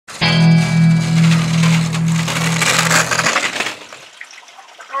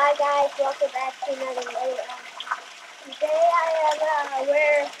guys, welcome back to another video. Today I am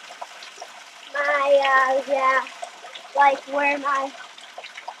where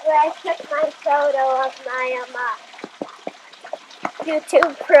I took my photo of my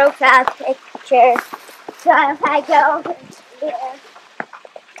YouTube profile picture. So if I go over here,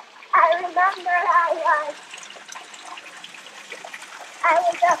 I remember I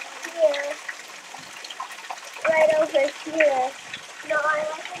was up here, right over here. No, I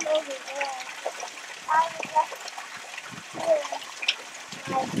wasn't over there. I was up here,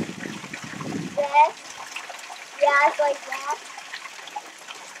 like this. Yeah, it's like that.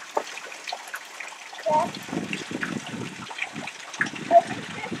 This is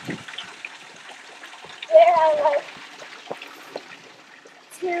just where I like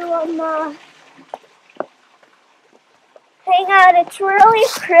to hang out. It's really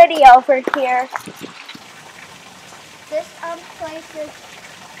pretty over here. This place is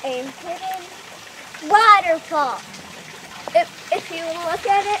a hidden waterfall. If you look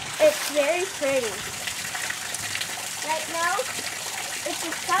at it, it's very pretty. Right now, it's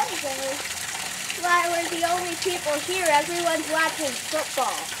a Sunday. Why we're the only people here. Everyone's watching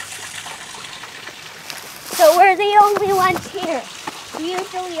football. So we're the only ones here. We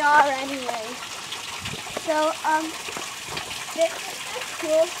usually are anyway. So, this is a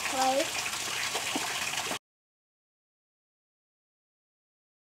cool place.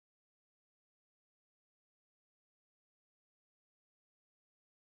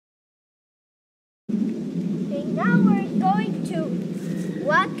 Okay, now we're going to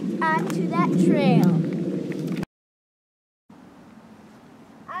walk onto that trail.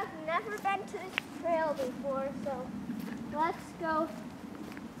 I've never been to this trail before, so let's go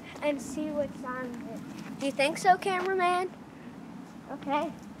and see what's on it. Do you think so, cameraman?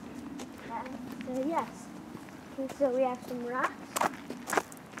 Okay. So yes. Okay, so we have some rocks.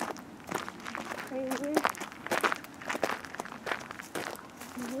 Right here.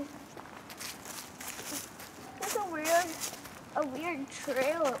 It's a weird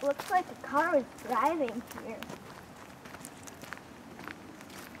trail. It looks like a car was driving here.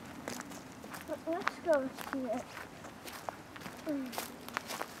 But let's go see it.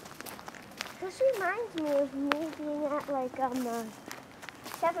 This reminds me of me being at like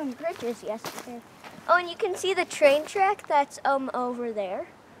Seven Bridges yesterday. Oh, and you can see the train track that's over there.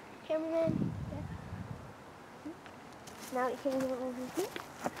 Cameraman. Yeah. Now we can go over here.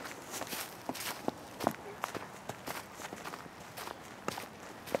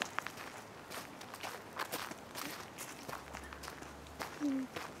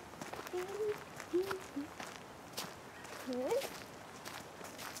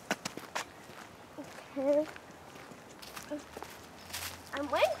 Okay. I'm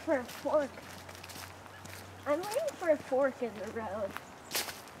waiting for a fork. I'm waiting for a fork in the road.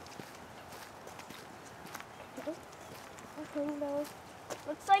 Okay.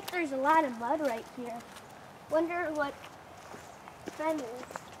 Looks like there's a lot of mud right here. Wonder what that is.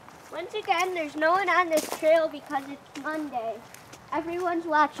 Once again, there's no one on this trail because it's Monday. Everyone's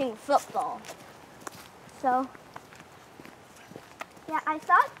watching football. So, yeah, I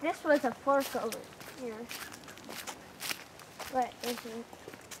thought this was a fork over here. But it isn't.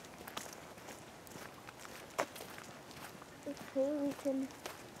 Okay, we can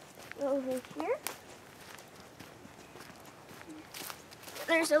go over here.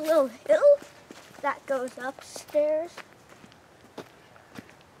 There's a little hill that goes upstairs.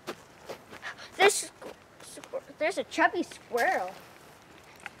 There's a chubby squirrel.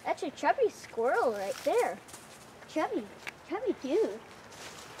 That's a chubby squirrel right there. Chubby dude.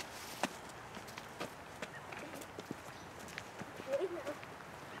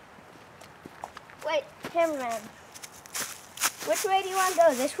 Wait, cameraman. Which way do you want to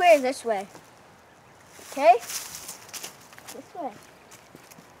go? This way or this way? Okay? This way.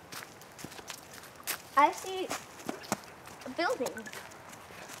 I see a building.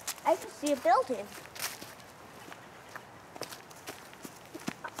 I can see a building.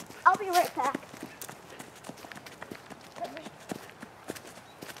 I'll be right back.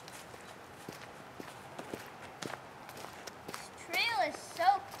 This trail is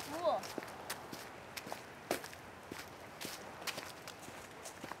so cool.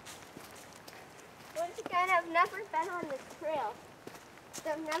 Once again, I've never been on this trail. So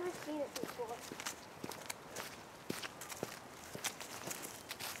I've never seen it before.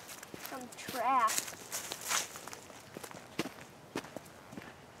 Some trash.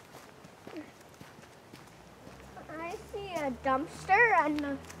 I see a dumpster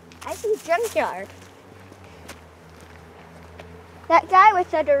and I see junkyard. That guy with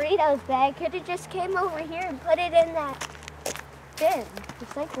the Doritos bag could have just came over here and put it in that bin,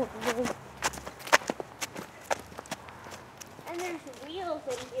 recycle bin. And there's wheels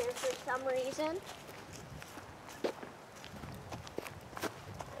in here for some reason.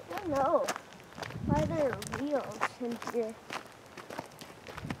 I don't know why there are wheels in here.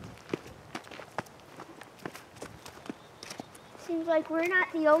 Seems like we're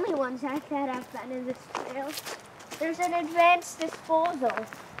not the only ones that have been in this trail. There's an advanced disposal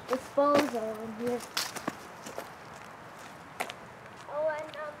in here. Oh, and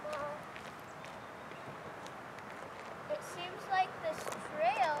it seems like this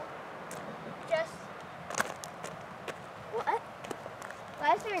trail just, what?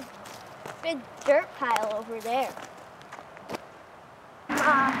 Why is there a big dirt pile over there?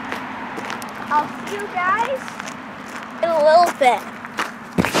 I'll see you guys in a little bit.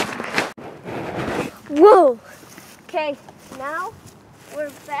 Whoa! Okay, now we're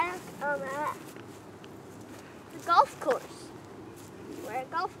back at the golf course. We're at a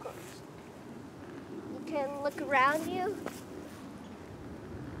golf course. You can look around you.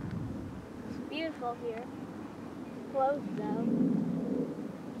 It's beautiful here. Closed though.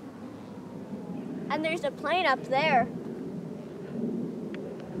 And there's a plane up there.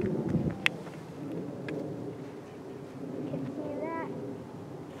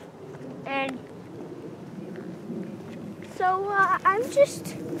 And so I'm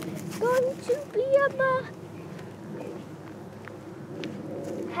just going to be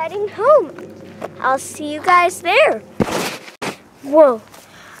heading home. I'll see you guys there. Whoa.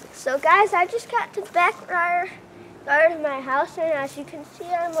 So guys, I just got to the back yard of my house, and as you can see,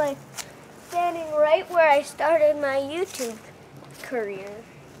 I'm like standing right where I started my YouTube career.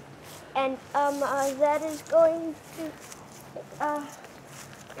 And that is going to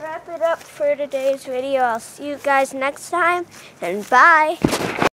wrap it up for today's video. I'll see you guys next time, and bye.